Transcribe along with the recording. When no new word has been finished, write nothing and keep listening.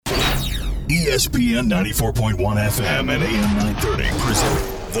ESPN 94.1 FM and AM 930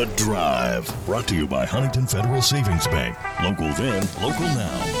 present The Drive. Brought to you by Huntington Federal Savings Bank. Local then, local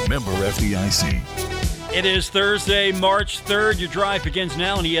now. Member FDIC. It is Thursday, March 3rd. Your drive begins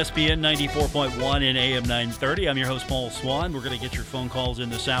now on ESPN 94.1 and AM 930. I'm your host, Paul Swan. We're going to get your phone calls in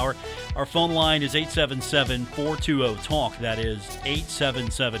this hour. Our phone line is 877-420-TALK. That is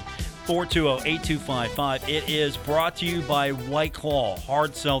 877-420-8255. It is brought to you by White Claw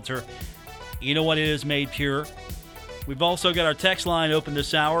Hard Seltzer. You know what it is, made pure. We've also got our text line open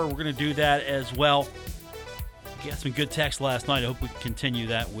this hour. We're going to do that as well. We got some good text last night. I hope we can continue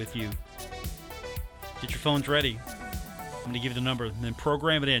that with you. Get your phones ready. I'm going to give you the number and then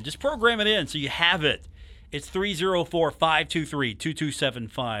program it in. Just program it in so you have it. It's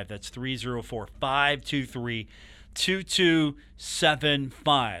 304-523-2275. That's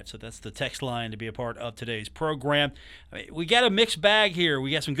 304-523-2275. So that's the text line to be a part of today's program. We got a mixed bag here.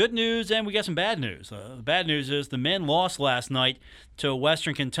 We got some good news and we got some bad news. The bad news is the men lost last night to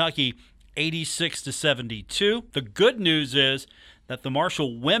Western Kentucky 86-72. The good news is that the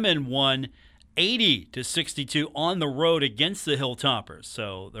Marshall women won 80-62 on the road against the Hilltoppers.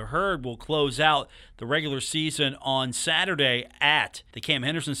 So the Herd will close out the regular season on Saturday at the Cam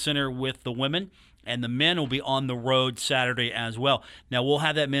Henderson Center with the women, and the men will be on the road Saturday as well. Now, we'll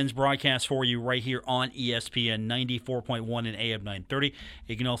have that men's broadcast for you right here on ESPN 94.1 and AM 930.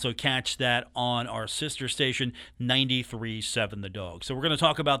 You can also catch that on our sister station, 93.7 The Dog. So we're going to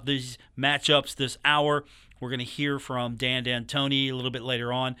talk about these matchups this hour. We're going to hear from Dan D'Antoni a little bit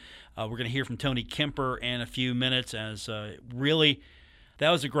later on. We're going to hear from Tony Kemper in a few minutes as really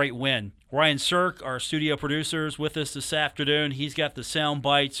that was a great win. Ryan Sirk, our studio producer, is with us this afternoon. He's got the sound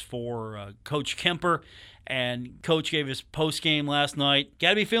bites for Coach Kemper, and Coach gave his post-game last night. Got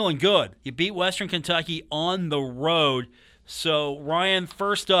to be feeling good. You beat Western Kentucky on the road. So, Ryan,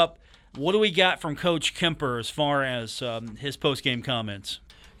 first up, what do we got from Coach Kemper as far as his post-game comments?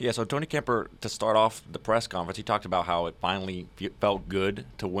 Yeah, so Tony Kemper, to start off the press conference, he talked about how it finally felt good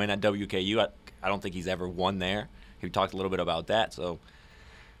to win at WKU. I don't think he's ever won there. He talked a little bit about that, so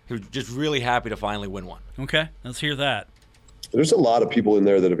he was just really happy to finally win one. Okay, let's hear that. There's a lot of people in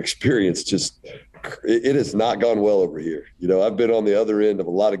there that have experienced just it has not gone well over here. You know, I've been on the other end of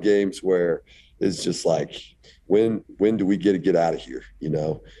a lot of games where it's just like, when do we get out of here, you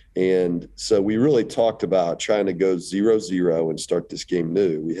know? And so we really talked about trying to go 0-0 and start this game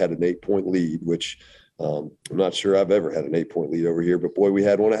new. We had an 8-point lead, which I'm not sure I've ever had an 8-point lead over here, but boy, we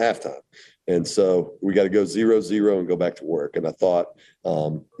had one at halftime. And so we got to go 0-0 and go back to work. And I thought,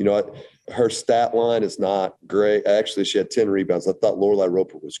 her stat line is not great. Actually, she had 10 rebounds. I thought Lorelei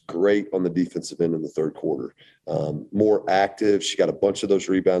Roper was great on the defensive end in the third quarter. More active. She got a bunch of those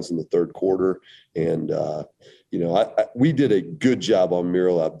rebounds in the third quarter. And, we did a good job on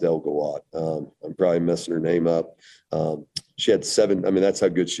Muriel Abdel-Gawad. I'm probably messing her name up. She had 7. I mean, that's how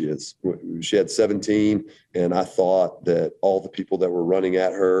good she is. She had 17, and I thought that all the people that were running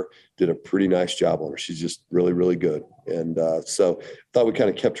at her did a pretty nice job on her. She's just really, really good. And so I thought we kind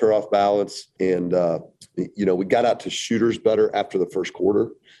of kept her off balance. And, we got out to shooters better after the first quarter.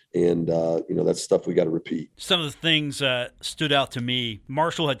 And, that's stuff we got to repeat. Some of the things that stood out to me,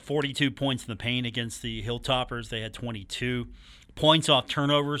 Marshall had 42 points in the paint against the Hilltoppers. They had 22. Points off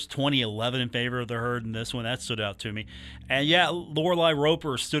turnovers, 20-11 in favor of the Herd in this one. That stood out to me. And, yeah, Lorelei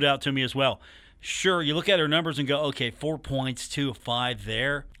Roper stood out to me as well. Sure, you look at her numbers and go, okay, 4 points, 2 of 5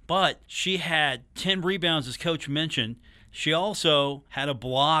 there. But she had 10 rebounds, as Coach mentioned. She also had a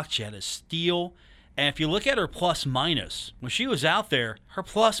block. She had a steal. And if you look at her plus-minus, when she was out there, her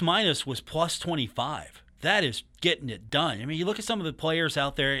plus-minus was plus 25. That is getting it done. I mean, you look at some of the players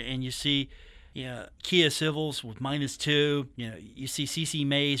out there and you see – Kia Civils with -2. You see CeCe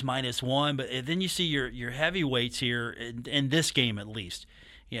Mays -1, but then you see your heavyweights here in this game at least.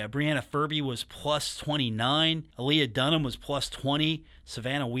 Yeah, Brianna Furby was plus 29. Aaliyah Dunham was plus 20.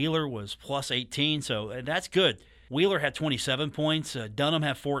 Savannah Wheeler was plus 18. So that's good. Wheeler had 27 points. Dunham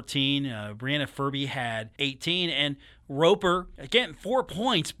had 14. Brianna Furby had 18. And Roper, again, 4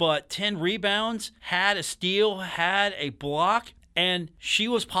 points, but 10 rebounds, had a steal, had a block. And she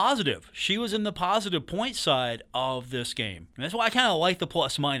was positive. She was in the positive point side of this game. And that's why I kind of like the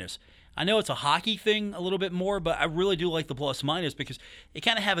plus-minus. I know it's a hockey thing a little bit more, but I really do like the plus-minus because you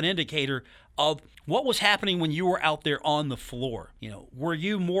kind of have an indicator of what was happening when you were out there on the floor. Were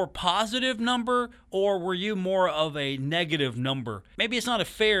you more positive number or were you more of a negative number? Maybe it's not a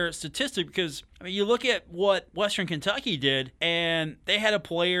fair statistic because you look at what Western Kentucky did, and they had a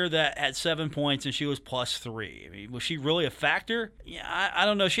player that had 7 points, and she was +3. Was she really a factor? Yeah, I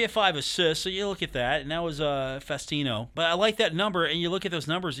don't know. She had 5 assists, so you look at that, and that was Festino. But I like that number, and you look at those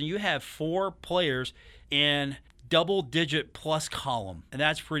numbers, and you have have 4 players in double-digit plus column, and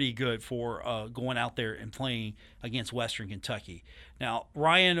that's pretty good for going out there and playing against Western Kentucky. Now,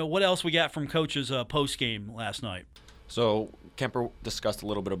 Ryan, what else we got from Coach's post-game last night? So Kemper discussed a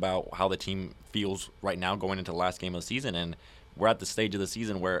little bit about how the team feels right now going into the last game of the season, and we're at the stage of the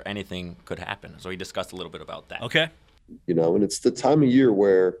season where anything could happen. So he discussed a little bit about that. Okay. And it's the time of year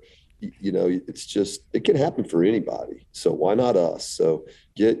where, it's just, it can happen for anybody. So why not us? So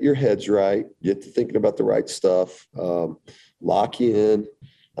get your heads right, get to thinking about the right stuff, lock you in.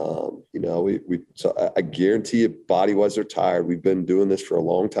 So I guarantee you, body-wise, they're tired. We've been doing this for a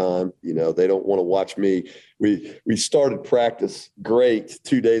long time. They don't want to watch me. We started practice great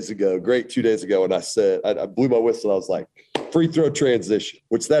 2 days ago. And I said, I blew my whistle. I was like, free throw transition,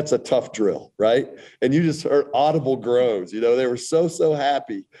 which that's a tough drill, right? And you just heard audible groans. They were so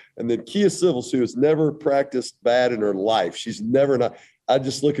happy. And then Kia Civils, who has never practiced bad in her life, she's never not. I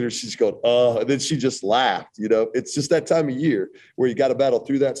just look at her, she's going, and then she just laughed. It's just that time of year where you got to battle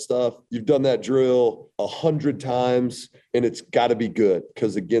through that stuff. You've done that drill 100 times, and it's got to be good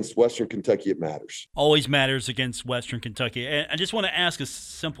because against Western Kentucky, it matters. Always matters against Western Kentucky. And I just want to ask a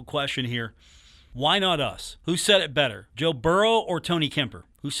simple question here. Why not us? Who said it better, Joe Burrow or Tony Kemper?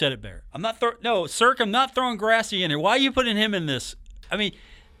 Who said it better? I'm not Cirque, I'm not throwing Grassy in here. Why are you putting him in this? I mean,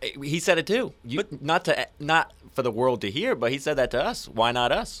 he said it too. But not for the world to hear, but he said that to us. Why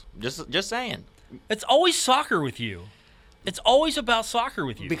not us? Just saying. It's always soccer with you. It's always about soccer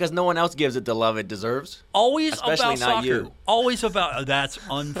with you. Because no one else gives it the love it deserves. Always Especially about not soccer. You. Always about. That's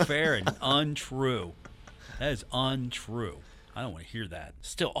unfair and untrue. That is untrue. I don't want to hear that.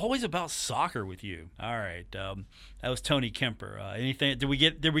 Still, always about soccer with you. All right, that was Tony Kemper. Anything? Did we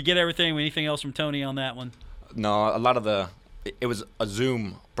get everything? Anything else from Tony on that one? No, a lot of it was a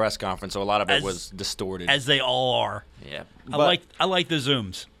Zoom press conference, so a lot of it was distorted, as they all are. Yeah, I like the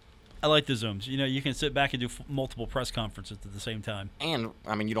Zooms. You can sit back and do multiple press conferences at the same time. And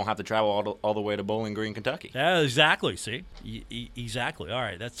you don't have to travel all the way to Bowling Green, Kentucky. Yeah, exactly. See, exactly. All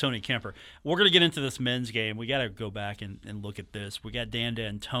right, that's Tony Kemper. We're gonna get into this men's game. We got to go back and look at this. We got Dan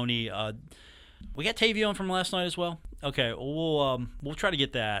and Tony. We got Tavion from last night as well. Okay, we'll try to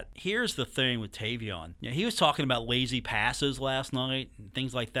get that. Here's the thing with Tavion. He was talking about lazy passes last night and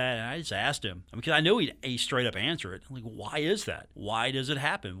things like that, and I just asked him because I know he straight up answer it. I'm like, why is that? Why does it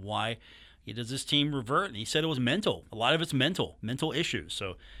happen? Why does this team revert? And he said it was mental. A lot of it's mental issues.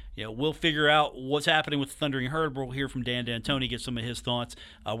 So we'll figure out what's happening with the Thundering Herd. We'll hear from Dan D'Antoni, get some of his thoughts.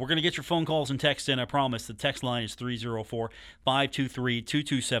 We're going to get your phone calls and texts in, I promise. The text line is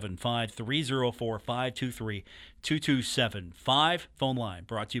 304-523-2275, 304-523-2275. Phone line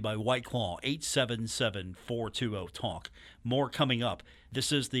brought to you by White Claw, 877-420-TALK. More coming up.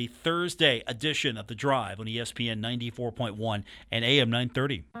 This is the Thursday edition of The Drive on ESPN 94.1 and AM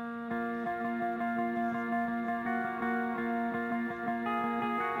 930.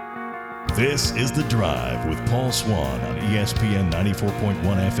 This is The Drive with Paul Swan on ESPN 94.1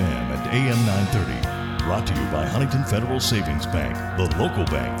 FM and AM 930. Brought to you by Huntington Federal Savings Bank, the local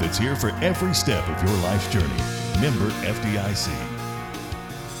bank that's here for every step of your life's journey. Member FDIC.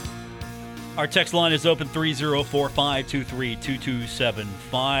 Our text line is open,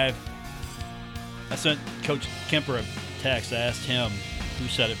 304-523-2275. I sent Coach Kemper a text. I asked him who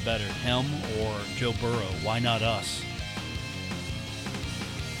said it better, him or Joe Burrow. Why not us?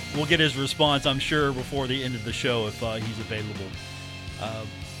 We'll get his response, I'm sure, before the end of the show if he's available.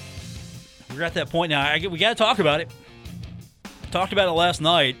 We're at that point now. We got to talk about it. Talked about it last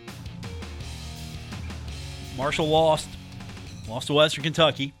night. Marshall lost to Western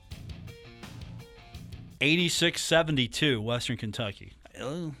Kentucky. 86-72, Western Kentucky.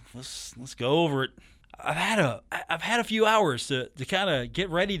 Let's go over it. I've had a few hours to kind of get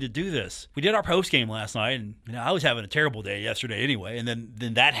ready to do this. We did our post game last night, and I was having a terrible day yesterday anyway, and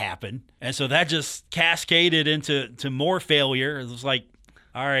then that happened, and so that just cascaded into more failure. It was like,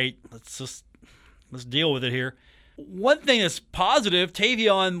 all right, let's deal with it here. One thing that's positive,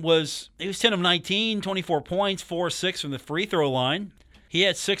 Tavion was 10 of 19, 24 points, 4-6 from the free throw line. He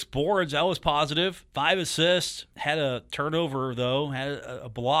had 6 boards. That was positive. 5 assists. Had a turnover, though. Had a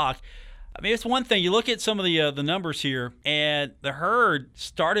block. I mean, it's one thing. You look at some of the numbers here, and the Herd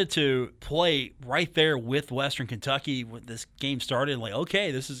started to play right there with Western Kentucky when this game started. Like,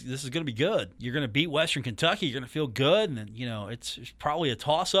 okay, this is going to be good. You're going to beat Western Kentucky. You're going to feel good, and then, it's probably a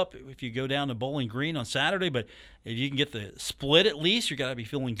toss-up if you go down to Bowling Green on Saturday. But if you can get the split at least, you're going to be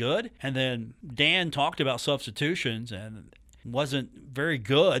feeling good. And then Dan talked about substitutions and wasn't very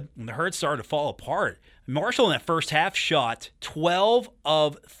good, and the Herd started to fall apart. Marshall in that first half shot 12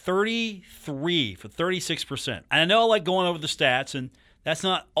 of 33 for 36%. And I know I like going over the stats, and That's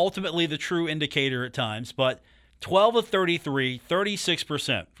not ultimately the true indicator at times, but 12 of 33,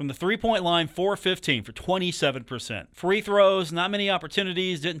 36%. From the three-point line, 4-15 for 27%. Free throws, not many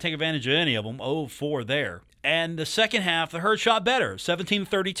opportunities, didn't take advantage of any of them. 0-4 there. And the second half, the Herd shot better,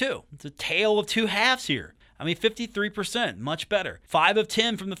 17-32. It's a tale of two halves here. 53%, much better. 5 of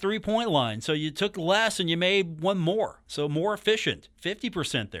 10 from the three-point line. So you took less and you made one more. So more efficient.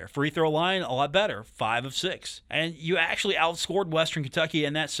 50% there. Free throw line, a lot better. 5 of 6. And you actually outscored Western Kentucky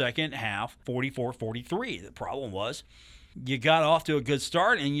in that second half, 44-43. The problem was you got off to a good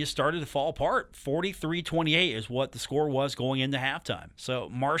start and you started to fall apart. 43-28 is what the score was going into halftime. So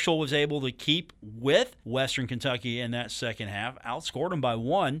Marshall was able to keep with Western Kentucky in that second half, outscored them by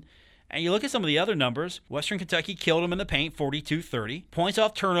 1. And you look at some of the other numbers, Western Kentucky killed them in the paint, 42-30. Points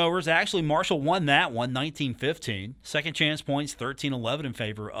off turnovers, actually Marshall won that one, 19-15. Second chance points, 13-11 in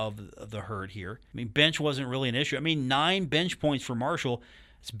favor of the Herd here. Bench wasn't really an issue. 9 bench points for Marshall.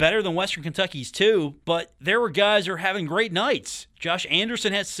 It's better than Western Kentucky's 2, but there were guys who were having great nights. Josh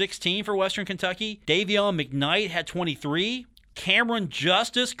Anderson had 16 for Western Kentucky. Davion McKnight had 23. Cameron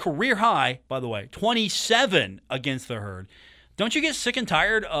Justice, career high, by the way, 27 against the Herd. Don't you get sick and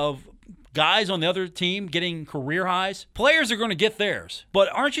tired of guys on the other team getting career highs? Players are going to get theirs. But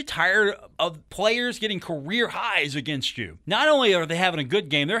aren't you tired of players getting career highs against you? Not only are they having a good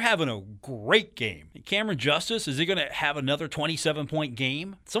game, they're having a great game. Cameron Justice, is he going to have another 27-point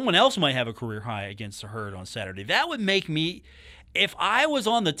game? Someone else might have a career high against the Herd on Saturday. That would make me, if I was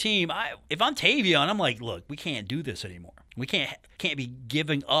on the team, if I'm Tavion, I'm like, look, we can't do this anymore. We can't be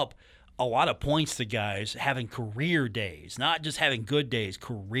giving up a lot of points to guys having career days, not just having good days,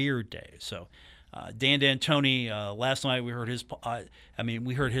 career days. So Dan D'Antoni, last night we heard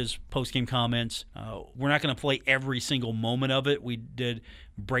his post-game comments. We're not going to play every single moment of it. We did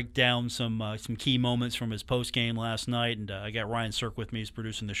break down some key moments from his post-game last night, and I got Ryan Cirk with me. He's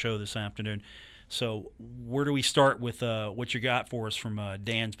producing the show this afternoon. So where do we start with what you got for us from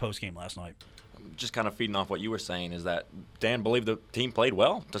Dan's post-game last night? Just kind of feeding off what you were saying is that Dan believed the team played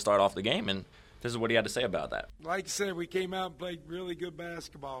well to start off the game, and this is what he had to say about that. Like I said, we came out and played really good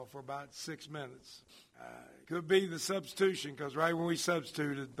basketball for about 6 minutes. Could be the substitution, because right when we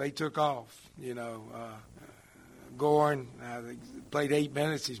substituted, they took off. Gorin played 8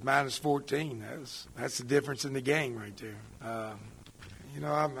 minutes. He's minus 14. That's the difference in the game right there.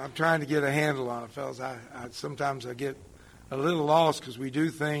 I'm trying to get a handle on it, fellas. Sometimes I get a little lost because we do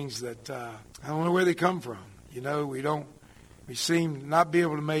things that I don't know where they come from. We seem not be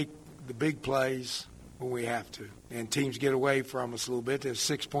able to make the big plays when we have to, and teams get away from us a little bit. There's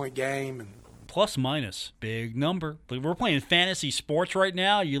a 6-point game and plus minus, big number. But we're playing fantasy sports right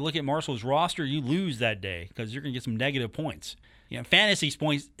now. You look at Marshall's roster, you lose that day because you're going to get some negative points. Fantasy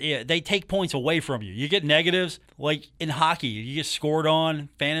points, they take points away from you. You get negatives, like in hockey. You get scored on,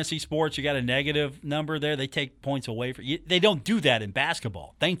 fantasy sports, you got a negative number there. They take points away from you. They don't do that in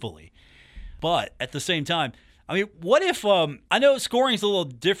basketball, thankfully. But at the same time, what if I know scoring's a little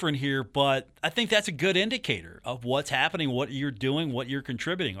different here, but I think that's a good indicator of what's happening, what you're doing, what you're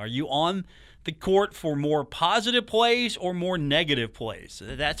contributing. Are you on the court for more positive plays or more negative plays?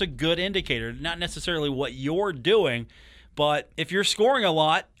 That's a good indicator, not necessarily what you're doing. But if you're scoring a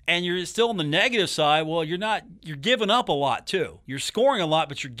lot and you're still on the negative side, well, you're giving up a lot too. You're scoring a lot,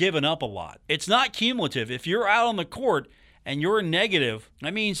 but you're giving up a lot. It's not cumulative. If you're out on the court and you're negative,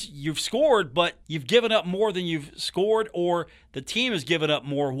 that means you've scored, but you've given up more than you've scored, or the team has given up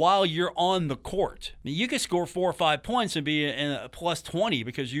more while you're on the court. You could score 4 or 5 points and be in a plus 20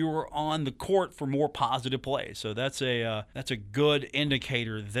 because you were on the court for more positive plays. So that's a good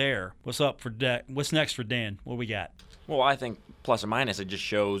indicator there. What's next for Dan? What we got? Well, I think plus or minus, it just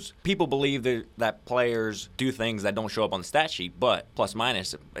shows people believe that players do things that don't show up on the stat sheet, but plus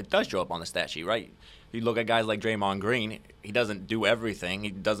minus, it does show up on the stat sheet, right? You look at guys like Draymond Green, he doesn't do everything. He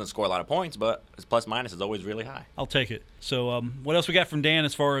doesn't score a lot of points, but his plus minus is always really high. I'll take it. So what else we got from Dan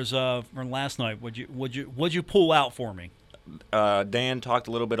as far as from last night? What'd you pull out for me? Dan talked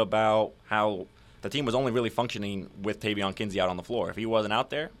a little bit about how the team was only really functioning with Tavion Kinsey out on the floor. If he wasn't out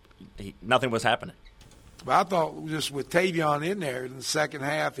there, nothing was happening. But I thought just with Tavion in there in the second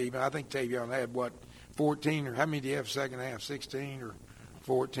half, even I think Tavion had 14 or how many do you have second half? 16 or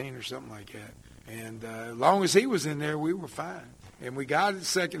 14 or something like that. And as long as he was in there, we were fine. And we got it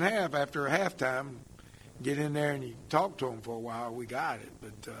second half after a halftime. Get in there and you talk to him for a while. We got it.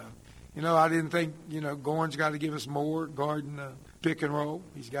 But I didn't think Gorin's got to give us more guarding the pick and roll.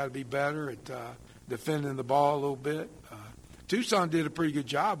 He's got to be better at defending the ball a little bit. Tucson did a pretty good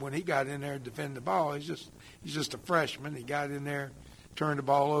job when he got in there to defend the ball. He's just a freshman. He got in there, turned the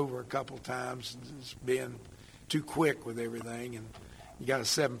ball over a couple times, just being too quick with everything. And you got a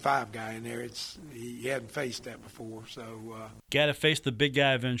 7'5" guy in there. He hadn't faced that before. So got to face the big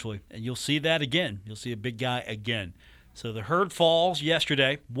guy eventually, and you'll see that again. You'll see a big guy again. So the Herd falls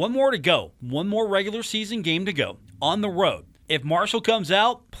yesterday. One more to go. One more regular season game to go on the road. If Marshall comes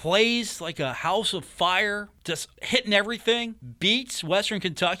out, plays like a house of fire, just hitting everything, beats Western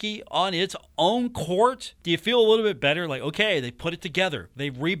Kentucky on its own court, do you feel a little bit better? Like, okay, they put it together.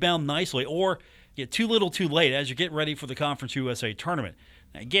 They rebound nicely. Or get too little too late as you get ready for the Conference USA tournament.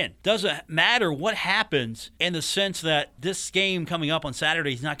 Again, doesn't matter what happens in the sense that this game coming up on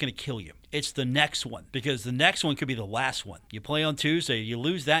Saturday is not going to kill you. It's the next one, because the next one could be the last one. You play on Tuesday, you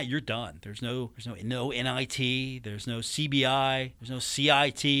lose that, you're done. There's no NIT, there's no CBI, there's no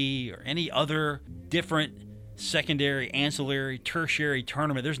CIT or any other different secondary, ancillary, tertiary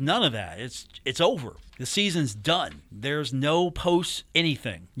tournament. There's none of that. It's over. The season's done. There's no post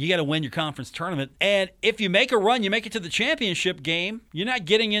anything. You got to win your conference tournament. And if you make a run, you make it to the championship game, you're not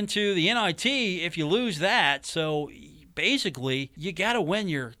getting into the NIT if you lose that. So basically, you got to win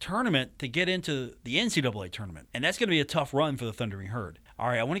your tournament to get into the NCAA tournament. And that's going to be a tough run for the Thundering Herd. All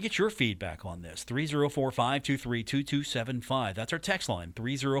right, I want to get your feedback on this. 304-523-2275. That's our text line,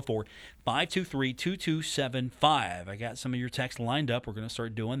 304-523-2275. I got some of your texts lined up. We're going to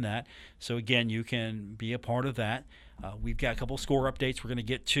start doing that. So, again, you can be a part of that. We've got a couple score updates we're going to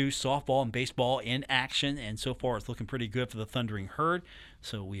get to. Softball and baseball in action, and so far it's looking pretty good for the Thundering Herd.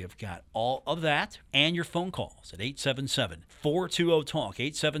 So we have got all of that and your phone calls at 877-420-TALK,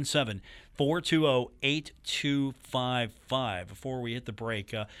 877-420-8255. Before we hit the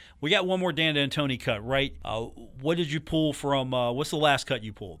break, we got one more Dan D'Antoni cut, right? What did you pull from what's the last cut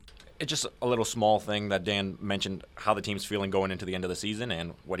you pulled? It's just a little small thing that Dan mentioned, how the team's feeling going into the end of the season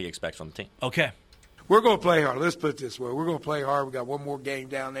and what he expects from the team. Okay. We're going to play hard. Let's put it this way. We're going to play hard. We got one more game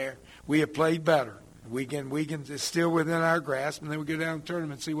down there. We have played better. We can. It's still within our grasp, and then we go down to the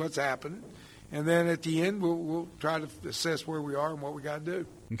tournament and see what's happening. And then at the end, we'll try to assess where we are and what we got to do.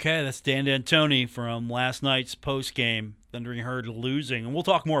 Okay, that's Dan D'Antoni from last night's post-game, Thundering Herd losing. And we'll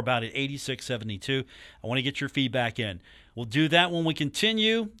talk more about it, 86-72. I want to get your feedback in. We'll do that when we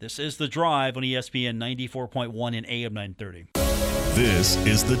continue. This is The Drive on ESPN 94.1 and AM 930. This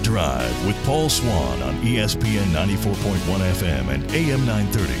is The Drive with Paul Swan on ESPN 94.1 FM and AM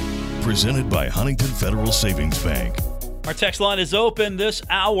 930. Presented by Huntington Federal Savings Bank. Our text line is open this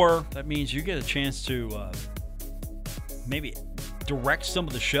hour. That means you get a chance to maybe direct some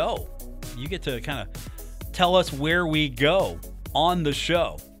of the show. You get to kind of tell us where we go on the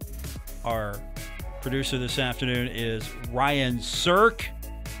show. Our producer this afternoon is Ryan Sirk.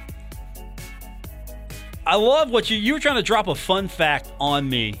 I love what you were trying to drop a fun fact on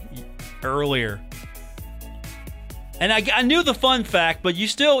me earlier. And I knew the fun fact, but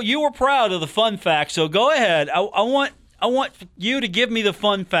you were proud of the fun fact. So go ahead. I want you to give me the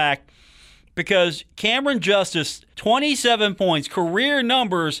fun fact, because Cameron Justice, 27 points, career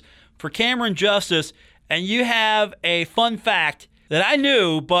numbers for Cameron Justice, and you have a fun fact that I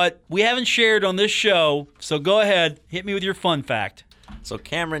knew, but we haven't shared on this show. So go ahead, hit me with your fun fact. So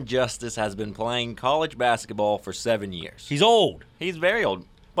Cameron Justice has been playing college basketball for 7 years. He's old. He's very old.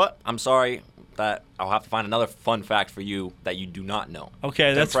 But I'm sorry that I'll have to find another fun fact for you that you do not know.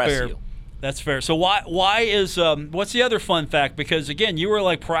 Okay, that's fair. You. That's fair. So why is what's the other fun fact? Because again, you were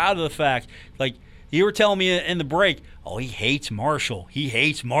like proud of the fact, like you were telling me in the break, oh, he hates Marshall. He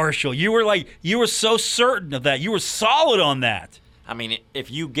hates Marshall. You were so certain of that. You were solid on that. I mean, if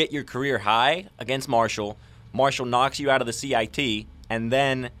you get your career high against Marshall, Marshall knocks you out of the CIT, and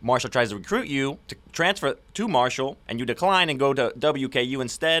then Marshall tries to recruit you to transfer to Marshall, and you decline and go to WKU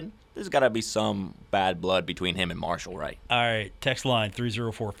instead, there's got to be some bad blood between him and Marshall, right? All right, text line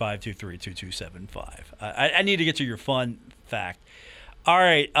 304-523-2275. I need to get to your fun fact. All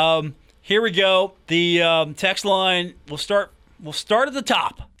right, here we go. The text line, we'll start at the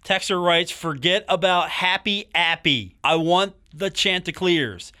top. Texter writes, forget about Happy Appy. I want the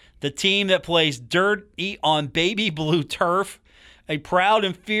Chanticleers, the team that plays dirty on baby blue turf. A proud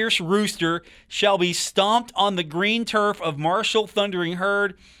and fierce rooster shall be stomped on the green turf of Marshall Thundering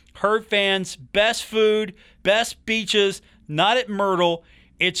Herd. Herd fans, best food, best beaches, not at Myrtle.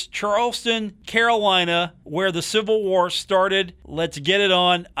 It's Charleston, Carolina, where the Civil War started. Let's get it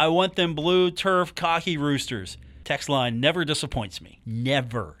on. I want them blue turf cocky roosters. Text line never disappoints me.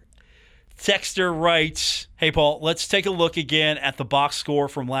 Never. Texter writes, hey, Paul, let's take a look again at the box score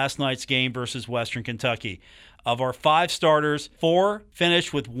from last night's game versus Western Kentucky. Of our 5 starters, 4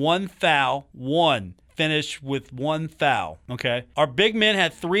 finished with 1 foul, 1 finished with 1 foul. Okay. Our big men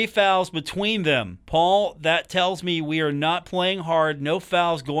had 3 fouls between them. Paul, that tells me we are not playing hard. No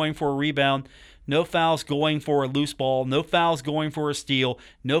fouls going for a rebound. no fouls going for a loose ball, no fouls going for a steal,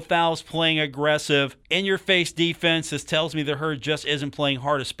 no fouls playing aggressive. In-your-face defense, this tells me the Herd just isn't playing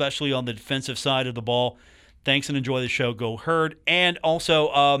hard, especially on the defensive side of the ball. Thanks and enjoy the show. Go Herd. And also,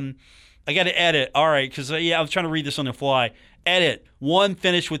 I got to edit. All right, because, I was trying to read this on the fly. Edit. 1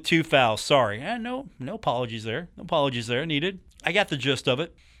 finish with 2 fouls. Sorry. No apologies there. No apologies there needed. I got the gist of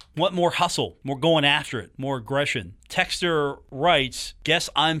it. Want more hustle, more going after it, more aggression. Texter writes, guess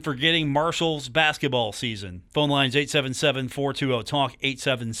I'm forgetting Marshall's basketball season. Phone lines 877-420-TALK,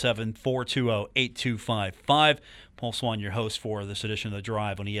 877-420-8255. Paul Swann, your host for this edition of The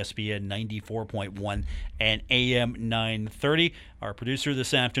Drive on ESPN 94.1 and AM 930. Our producer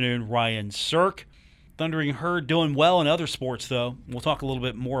this afternoon, Ryan Sirk. Thundering Herd doing well in other sports, though. We'll talk a little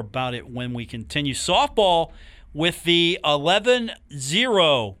bit more about it when we continue. Softball with the 11-0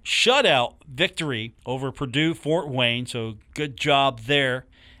 shutout victory over Purdue Fort Wayne, so good job there.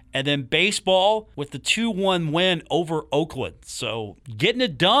 And then baseball with the 2-1 win over Oakland. So getting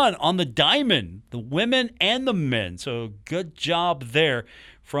it done on the diamond, the women and the men. So good job there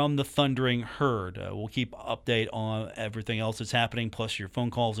from the Thundering Herd. We'll keep update on everything else that's happening, plus your phone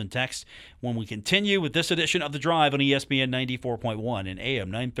calls and texts when we continue with this edition of The Drive on ESPN 94.1 and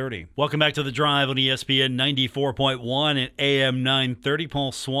AM 930. Welcome back to The Drive on ESPN 94.1 and AM 930.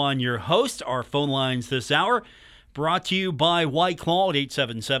 Paul Swann, your host. Our phone lines this hour brought to you by White Claw at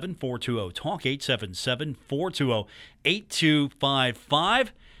 877-420-TALK, 877-420-8255.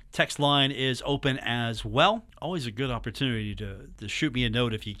 Text line is open as well. Always a good opportunity to shoot me a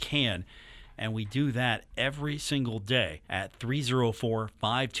note if you can. And we do that every single day at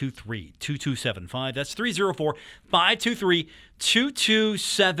 304-523-2275. That's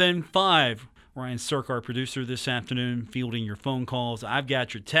 304-523-2275. Ryan Sirk, our producer this afternoon, fielding your phone calls. I've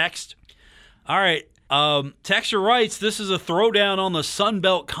got your text. All right. Texter writes, this is a throwdown on the Sun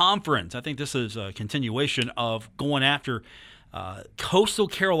Belt Conference. I think this is a continuation of going after Coastal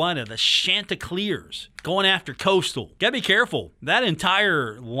Carolina, the Chanticleers, going after Coastal. Gotta be careful. That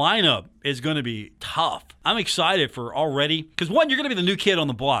entire lineup is going to be tough. I'm excited for already, because one, you're going to be the new kid on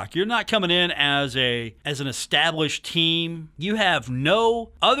the block. You're not coming in as an established team. You have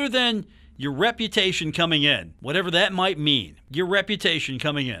no, other than your reputation coming in, whatever that might mean, your reputation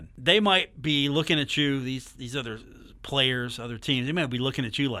coming in. They might be looking at you, these other players, other teams, they might be looking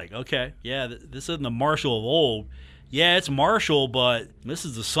at you like, okay, yeah, this isn't the Marshall of old. Yeah, it's Marshall, but this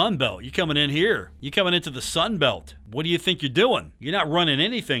is the Sun Belt. You're coming in here. You're coming into the Sun Belt. What do you think you're doing? You're not running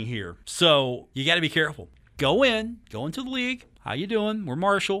anything here. So you got to be careful. Go into the league. How you doing? We're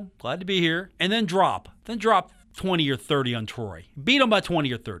Marshall. Glad to be here. And then drop 20 or 30 on Troy. Beat them by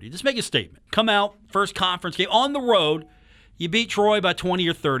 20 or 30. Just make a statement. Come out, first conference game on the road. You beat Troy by 20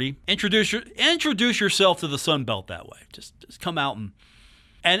 or 30. Introduce yourself to the Sun Belt that way. Just come out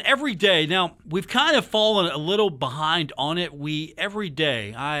and every day, now we've kind of fallen a little behind on it. Every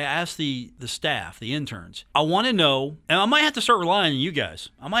day I ask the staff, the interns, I want to know, and I might have to start relying on you guys.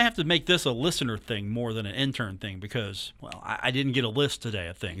 I might have to make this a listener thing more than an intern thing because, well, I didn't get a list today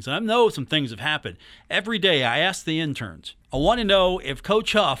of things. And I know some things have happened. Every day I ask the interns, I want to know if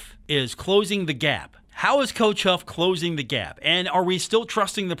Coach Huff is closing the gap. How is Coach Huff closing the gap? And are we still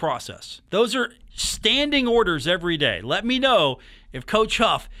trusting the process? Those are standing orders every day. Let me know if Coach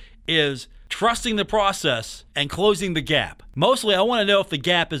Huff is trusting the process and closing the gap. Mostly, I want to know if the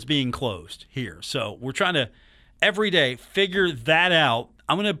gap is being closed here. So we're trying to, every day, figure that out.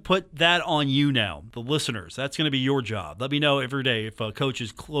 I'm going to put that on you now, the listeners. That's going to be your job. Let me know every day if a coach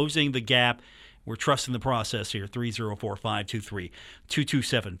is closing the gap. We're trusting the process here.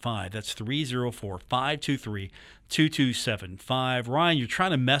 304-523-2275. That's 304-523-2275. Ryan, you're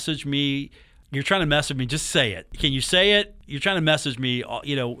trying to message me. Just say it. Can you say it? You're trying to message me,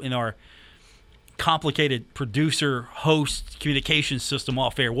 in our complicated producer-host communication system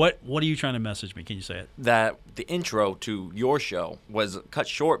off air. What are you trying to message me? Can you say it? That the intro to your show was cut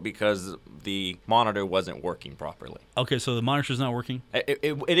short because the monitor wasn't working properly. Okay, so the monitor's not working?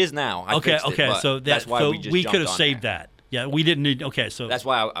 It is now. I fixed it, so that's why we could have saved that. Yeah, we didn't need. Okay, so that's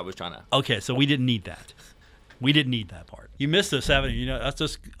why I was trying to. Okay, so we didn't need that. We didn't need that part. You missed this, haven't you? That's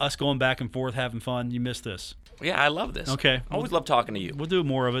just us going back and forth having fun. You missed this. Yeah, I love this. Okay. I always love talking to you. We'll do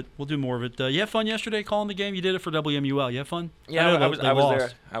more of it. You had fun yesterday calling the game? You did it for WMUL. You had fun? Yeah, I was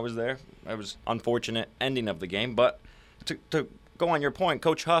there. I was there. I was unfortunate ending of the game. But to go on your point,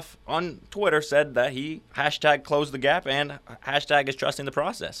 Coach Huff on Twitter said that he #closed the gap and # is trusting the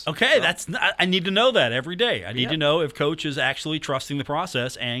process. Okay, I need to know that every day. I need to know if Coach is actually trusting the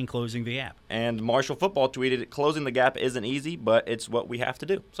process and closing the gap. And Marshall Football tweeted, closing the gap isn't easy, but it's what we have to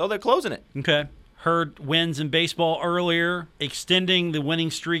do. So they're closing it. Okay. Herd wins in baseball earlier, extending the winning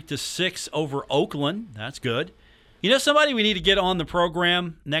streak to 6 over Oakland. That's good. You know, somebody we need to get on the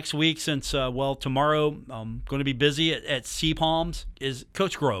program next week since, tomorrow I'm going to be busy at Sea Palms is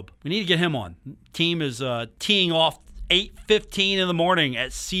Coach Grobe. We need to get him on. Team is teeing off 8:15 in the morning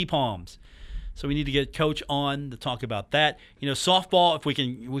at Sea Palms. So we need to get Coach on to talk about that. You know, softball, if we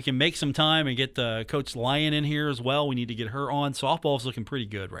can make some time and get Coach Lyon in here as well, we need to get her on. Softball's looking pretty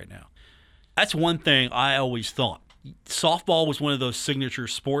good right now. That's one thing I always thought. Softball was one of those signature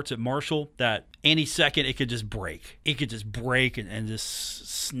sports at Marshall that any second it could just break. It could just break and just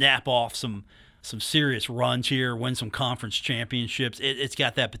snap off some serious runs here, win some conference championships. It's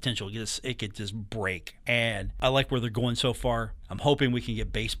got that potential. It could just break. And I like where they're going so far. I'm hoping we can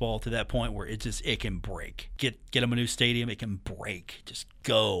get baseball to that point where it can break. Get them a new stadium, it can break. Just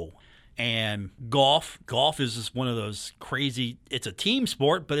go. And golf is just one of those crazy, it's a team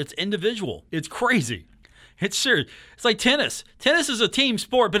sport, but it's individual. It's crazy. It's serious. It's like tennis. Tennis is a team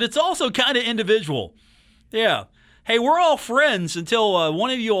sport, but it's also kind of individual. Yeah. Hey, we're all friends until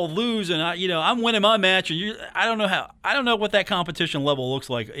one of you will lose, and I'm winning my match, and I don't know what that competition level looks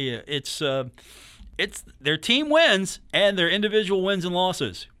like. It's their team wins and their individual wins and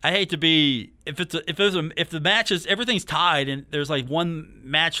losses. I hate to be if the match is everything's tied and there's like one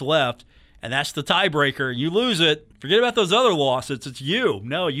match left, and that's the tiebreaker. You lose it. Forget about those other losses. It's you.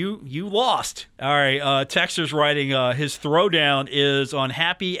 No, you lost. All right. Texter's writing his throwdown is on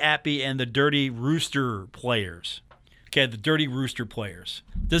Happy Appy and the Dirty Rooster players. Okay, the Dirty Rooster players.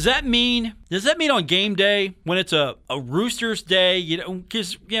 Does that mean on game day when it's a Roosters day?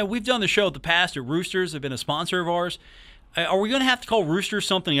 Because we've done the show in the past at Roosters. They've been a sponsor of ours. Are we going to have to call Roosters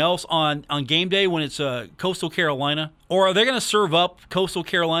something else on game day when it's Coastal Carolina? Or are they going to serve up Coastal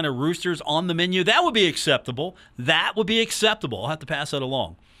Carolina Roosters on the menu? That would be acceptable. I'll have to pass that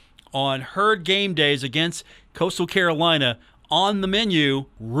along. On Herd game days against Coastal Carolina, on the menu,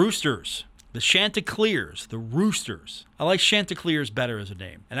 Roosters. The Chanticleers, the Roosters. I like Chanticleers better as a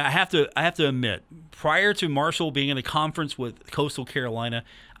name. And I have to admit, prior to Marshall being in a conference with Coastal Carolina,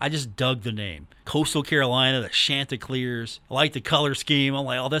 I just dug the name. Coastal Carolina, the Chanticleers. I like the color scheme. I'm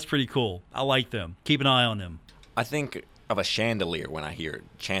like, oh, that's pretty cool. I like them. Keep an eye on them. I think of a chandelier when I hear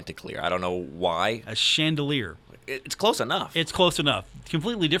Chanticleer. I don't know why. A chandelier. It's close enough. It's close enough.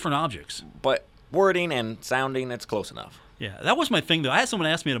 Completely different objects. But wording and sounding, it's close enough. Yeah, that was my thing, though. I had someone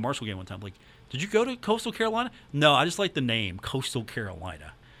ask me at a Marshall game one time, like, did you go to Coastal Carolina? No, I just like the name, Coastal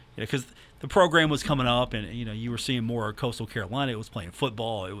Carolina. Because the program was coming up, and, you were seeing more of Coastal Carolina. It was playing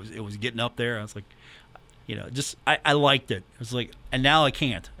football. It was getting up there. I was like, I liked it. It was like, and now I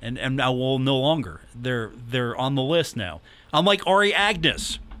can't, and I will no longer. They're on the list now. I'm like Ari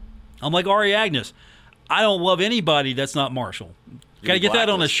Agnes. I don't love anybody that's not Marshall. Got to get that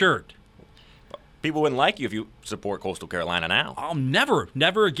on a shirt. People wouldn't like you if you support Coastal Carolina now. I'll never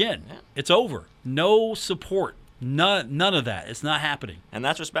again. Yeah. It's over. No support. None of that. It's not happening. And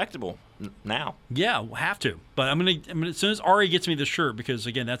that's respectable now. Yeah, we'll have to. But I'm gonna as soon as Ari gets me the shirt, because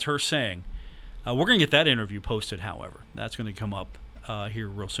again, that's her saying. We're gonna get that interview posted. However, that's gonna come up here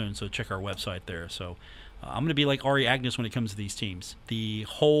real soon. So check our website there. So I'm gonna be like Ari Agnes when it comes to these teams. The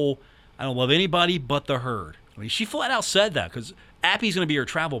whole I don't love anybody but the Herd. I mean, she flat out said that because Appy's going to be her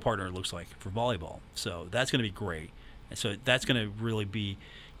travel partner, it looks like, for volleyball. So that's going to be great. And so that's going to really be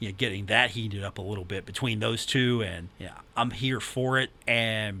getting that heated up a little bit between those two. And I'm here for it.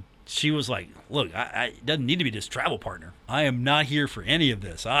 And she was like, look, it doesn't need to be this travel partner. I am not here for any of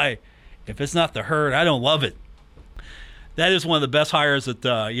this. If it's not the Herd, I don't love it. That is one of the best hires that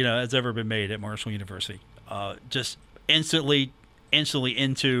has ever been made at Marshall University. Just instantly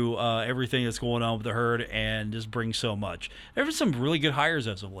into everything that's going on with the Herd and just brings so much. There have been some really good hires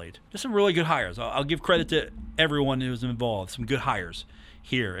as of late. Just some really good hires. I'll give credit to everyone who was involved. Some good hires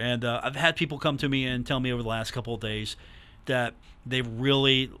here. And I've had people come to me and tell me over the last couple of days that they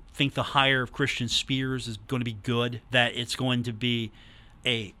really think the hire of Christian Spears is going to be good, that it's going to be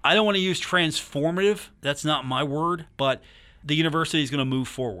I don't want to use transformative. That's not my word, but the university is going to move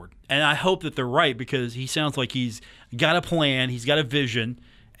forward. And I hope that they're right, because he sounds like he's got a plan, he's got a vision,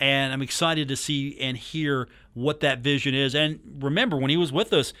 and I'm excited to see and hear what that vision is. And remember, when he was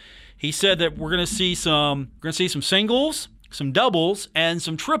with us, he said that we're going to see some singles, some doubles, and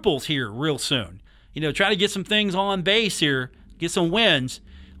some triples here real soon. Try to get some things on base here, get some wins.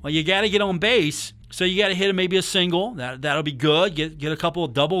 Well, you got to get on base, so you got to hit maybe a single. That'll be good. Get a couple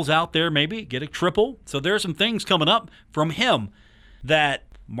of doubles out there, maybe get a triple. So there are some things coming up from him that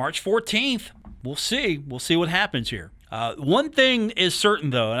March 14th, we'll see. We'll see what happens here. One thing is certain,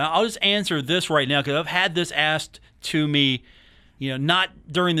 though, and I'll just answer this right now because I've had this asked to me not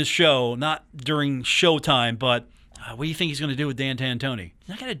during the show, not during showtime, but what do you think he's going to do with Dan D'Antoni? He's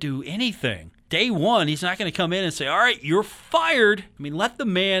not going to do anything. Day one, he's not going to come in and say, all right, you're fired. I mean, let the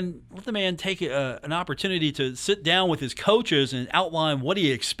man take an opportunity to sit down with his coaches and outline what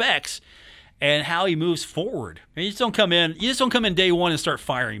he expects and how he moves forward. I mean, you just don't come in day one and start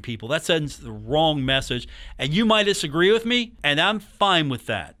firing people. That sends the wrong message. And you might disagree with me, and I'm fine with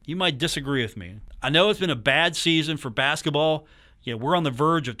that. You might disagree with me. I know it's been a bad season for basketball. We're on the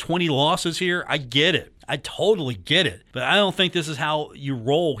verge of 20 losses here. I get it. I totally get it. But I don't think this is how you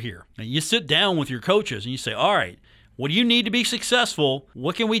roll here. And you sit down with your coaches and you say, all right, what do you need to be successful?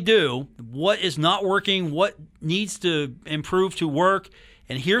 What can we do? What is not working? What needs to improve to work?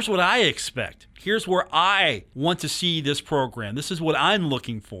 And here's what I expect. Here's where I want to see this program. This is what I'm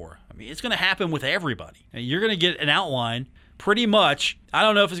looking for. I mean, it's going to happen with everybody. And you're going to get an outline pretty much. I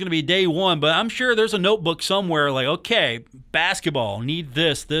don't know if it's going to be day one, but I'm sure there's a notebook somewhere like, okay, basketball, need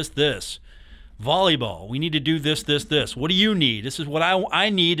this. Volleyball, we need to do this. What do you need? This is what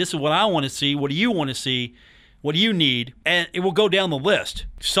I need. This is what I want to see. What do you want to see? What do you need? And it will go down the list.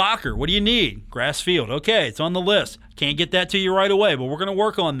 Soccer, what do you need? Grass field. Okay, it's on the list. Can't get that to you right away, but we're going to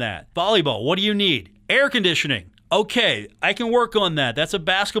work on that. Volleyball, what do you need? Air conditioning. Okay, I can work on that. That's a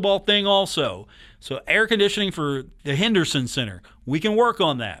basketball thing also. So air conditioning for the Henderson Center. We can work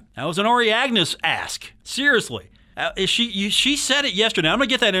on that. That was an Ari Agnes ask. Seriously. She said it yesterday. I'm going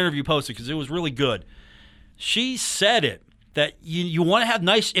to get that interview posted because it was really good. She said it, that you want to have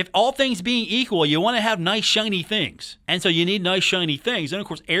nice, if all things being equal, you want to have nice, shiny things. And so you need nice, shiny things. And, of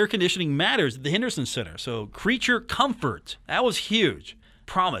course, air conditioning matters at the Henderson Center. So creature comfort, that was huge.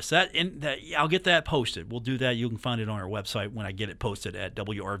 Promise. That I'll get that posted. We'll do that. You can find it on our website when I get it posted at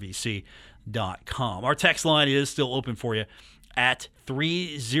WRVC.com. Our text line is still open for you at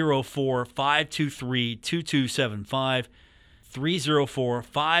 304-523-2275,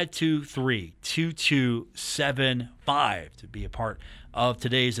 304-523-2275 to be a part of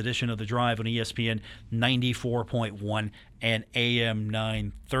today's edition of The Drive on ESPN 94.1 and AM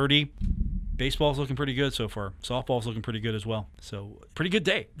 930. Baseball's looking pretty good so far. Softball's looking pretty good as well. So pretty good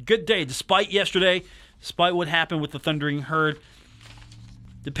day. Good day despite yesterday, despite what happened with the Thundering Herd.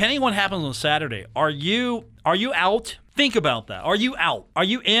 Depending on what happens on Saturday, are you out? Think about that. Are you out? Are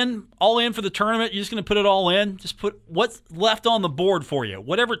you all in for the tournament? You're just going to put it all in? Just put what's left on the board for you.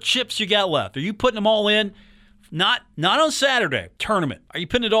 Whatever chips you got left. Are you putting them all in? Not on Saturday. Tournament. Are you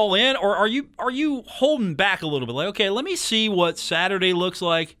putting it all in, or are you holding back a little bit? Like, okay, let me see what Saturday looks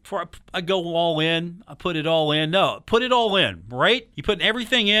like before I go all in. I put it all in. No, put it all in, right? You put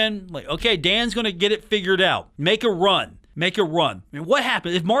everything in. Like, okay, Dan's going to get it figured out. Make a run. I mean, what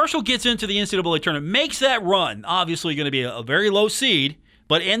happens if Marshall gets into the NCAA tournament, makes that run? Obviously going to be a very low seed,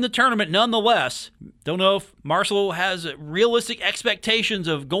 but in the tournament nonetheless. Don't know if Marshall has realistic expectations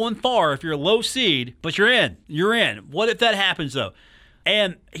of going far if you're a low seed, but you're in. What if that happens, though?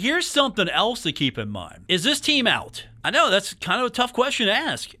 And here's something else to keep in mind. Is this team out? I know that's kind of a tough question to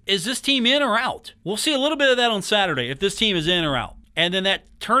ask. Is this team in or out? We'll see a little bit of that on Saturday, if this team is in or out. And then that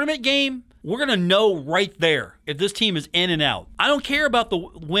tournament game, we're going to know right there if this team is in and out. I don't care about the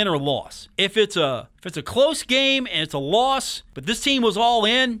win or loss. If it's a close game and it's a loss, but this team was all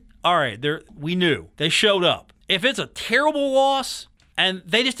in, all right, we knew. They showed up. If it's a terrible loss and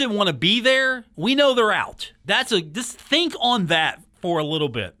they just didn't want to be there, we know they're out. Just think on that for a little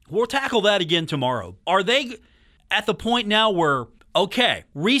bit. We'll tackle that again tomorrow. Are they at the point now where, okay,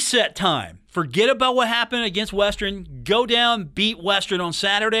 reset time. Forget about what happened against Western. Go down, beat Western on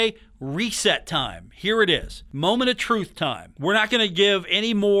Saturday. Reset time. Here it is. Moment of truth time. We're not going to give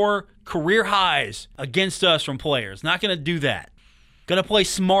any more career highs against us from players. Not going to do that. Going to play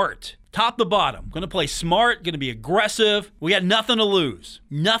smart. Top to bottom. Going to play smart. Going to be aggressive. We got nothing to lose.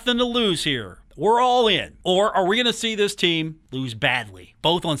 Nothing to lose here. We're all in. Or are we going to see this team lose badly,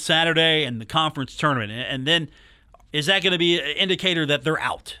 both on Saturday and the conference tournament? And then is that going to be an indicator that they're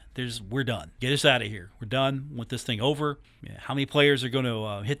out? We're done. Get us out of here. We're done with this thing over. Yeah, how many players are going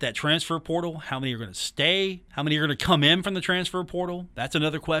to hit that transfer portal? How many are going to stay? How many are going to come in from the transfer portal? That's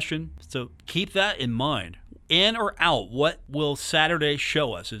another question. So keep that in mind. In or out? What will Saturday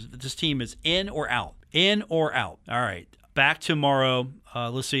show us? Is this team is in or out? In or out? All right. Back tomorrow.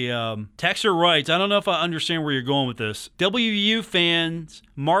 Let's see. Texter writes, I don't know if I understand where you're going with this. WVU fans,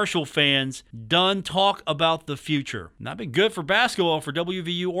 Marshall fans, done talk about the future. Not been good for basketball for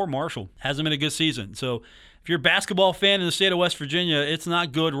WVU or Marshall. Hasn't been a good season. So if you're a basketball fan in the state of West Virginia, it's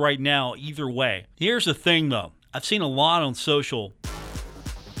not good right now either way. Here's the thing, though. I've seen a lot on social.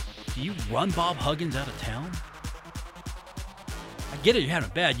 Do you run Bob Huggins out of town? I get it, you're having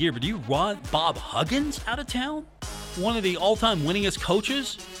a bad year, but do you run Bob Huggins out of town? one of the all-time winningest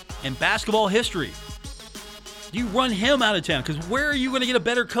coaches in basketball history. You run him out of town, because where are you going to get a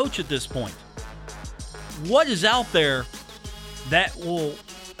better coach at this point? What is out there that will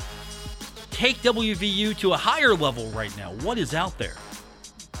take WVU to a higher level right now? What is out there?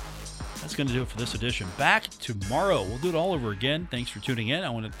 That's going to do it for this edition. Back tomorrow. We'll do it all over again. Thanks for tuning in. I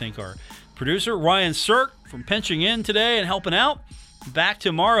want to thank our producer, Ryan Sirk, for pinching in today and helping out. Back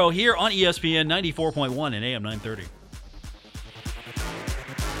tomorrow here on ESPN 94.1 and AM 930.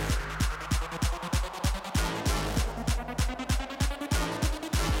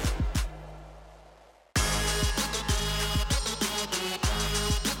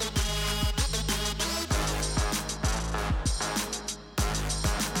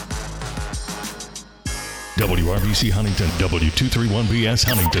 WRBC Huntington, W231BS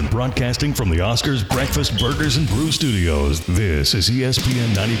Huntington, broadcasting from the Oscars Breakfast Burgers and Brew Studios. This is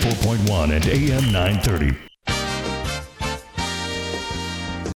ESPN 94.1 and AM 930.